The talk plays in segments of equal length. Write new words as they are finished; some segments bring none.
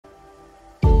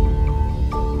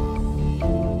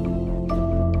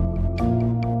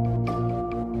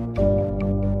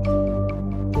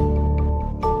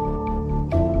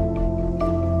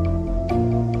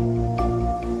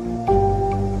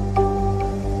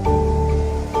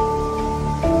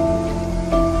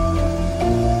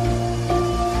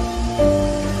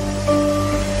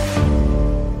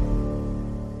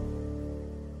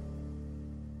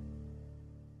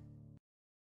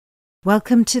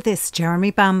Welcome to this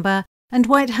Jeremy Bamber and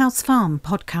White House Farm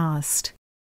podcast.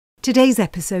 Today's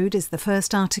episode is the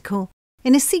first article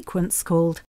in a sequence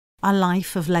called A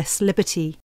Life of Less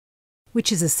Liberty,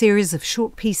 which is a series of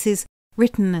short pieces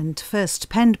written and first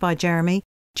penned by Jeremy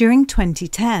during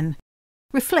 2010,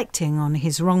 reflecting on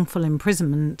his wrongful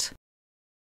imprisonment.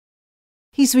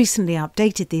 He's recently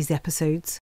updated these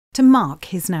episodes to mark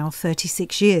his now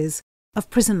 36 years of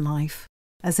prison life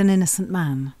as an innocent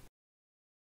man.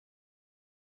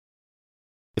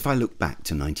 If I look back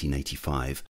to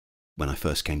 1985, when I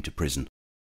first came to prison,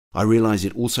 I realise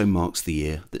it also marks the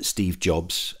year that Steve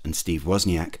Jobs and Steve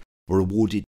Wozniak were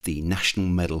awarded the National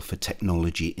Medal for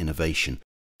Technology Innovation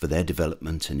for their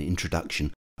development and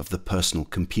introduction of the personal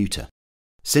computer.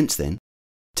 Since then,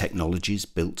 technologies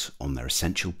built on their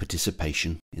essential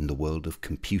participation in the world of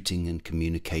computing and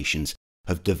communications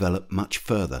have developed much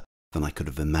further than I could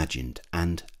have imagined,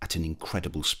 and at an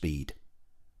incredible speed.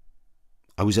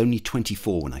 I was only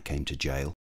 24 when I came to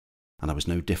jail, and I was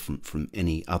no different from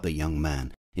any other young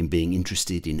man in being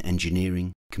interested in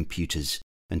engineering, computers,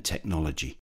 and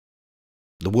technology.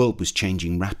 The world was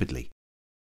changing rapidly.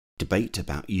 Debate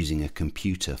about using a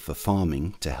computer for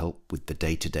farming to help with the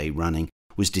day-to-day running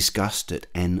was discussed at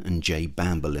N&J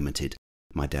Bamber Limited,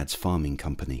 my dad's farming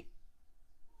company.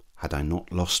 Had I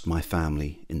not lost my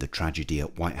family in the tragedy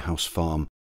at White House Farm,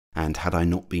 and had I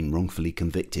not been wrongfully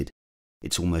convicted,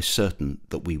 it's almost certain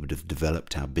that we would have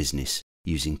developed our business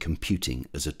using computing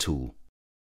as a tool.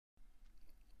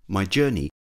 My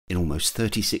journey in almost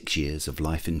 36 years of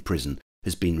life in prison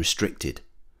has been restricted,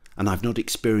 and I've not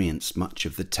experienced much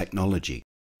of the technology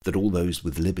that all those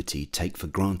with liberty take for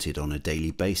granted on a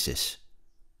daily basis.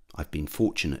 I've been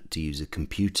fortunate to use a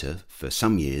computer for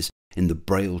some years in the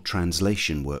Braille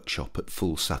translation workshop at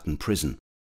Full Sutton Prison,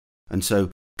 and so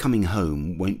coming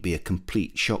home won't be a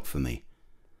complete shock for me.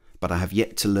 But I have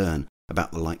yet to learn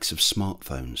about the likes of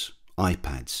smartphones,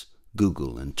 iPads,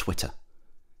 Google and Twitter.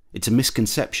 It's a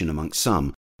misconception amongst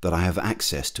some that I have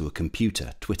access to a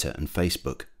computer, Twitter and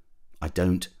Facebook. I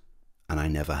don't, and I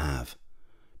never have.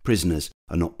 Prisoners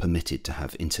are not permitted to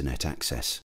have internet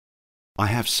access. I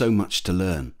have so much to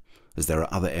learn, as there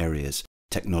are other areas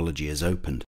technology has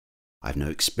opened. I have no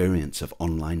experience of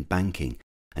online banking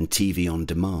and TV on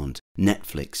demand,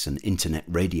 Netflix and internet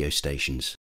radio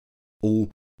stations.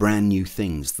 All brand new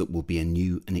things that will be a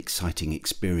new and exciting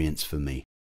experience for me.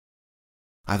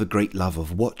 I have a great love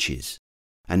of watches,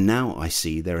 and now I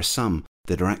see there are some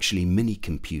that are actually mini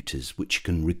computers which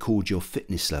can record your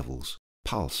fitness levels,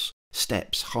 pulse,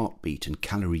 steps, heartbeat and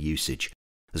calorie usage,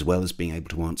 as well as being able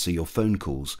to answer your phone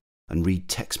calls and read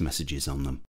text messages on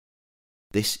them.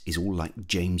 This is all like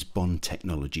James Bond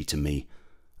technology to me,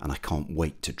 and I can't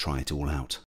wait to try it all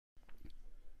out.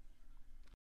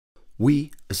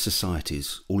 We, as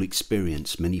societies, all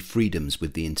experience many freedoms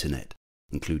with the internet,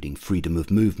 including freedom of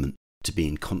movement, to be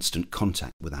in constant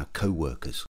contact with our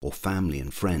co-workers or family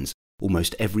and friends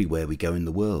almost everywhere we go in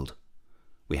the world.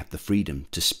 We have the freedom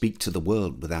to speak to the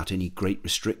world without any great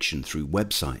restriction through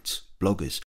websites,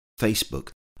 bloggers,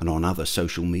 Facebook and on other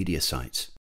social media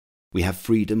sites. We have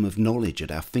freedom of knowledge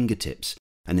at our fingertips,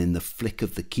 and in the flick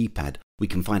of the keypad we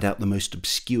can find out the most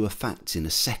obscure facts in a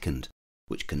second,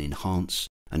 which can enhance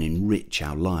and enrich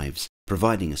our lives,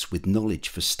 providing us with knowledge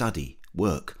for study,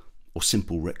 work, or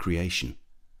simple recreation.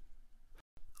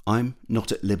 I'm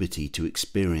not at liberty to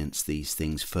experience these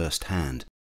things firsthand,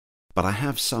 but I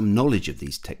have some knowledge of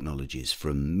these technologies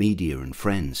from media and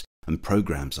friends and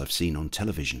programs I've seen on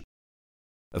television.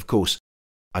 Of course,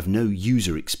 I've no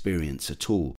user experience at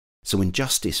all, so when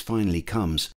justice finally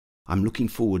comes, I'm looking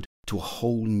forward to a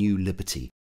whole new liberty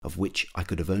of which I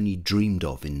could have only dreamed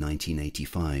of in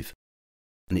 1985.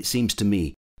 And it seems to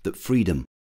me that freedom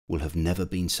will have never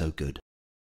been so good.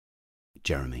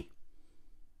 Jeremy.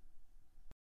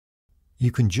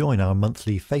 You can join our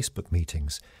monthly Facebook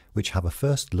meetings, which have a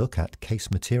first look at case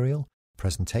material,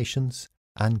 presentations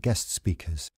and guest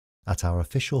speakers at our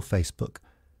official Facebook,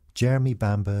 Jeremy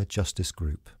Bamber Justice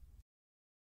Group.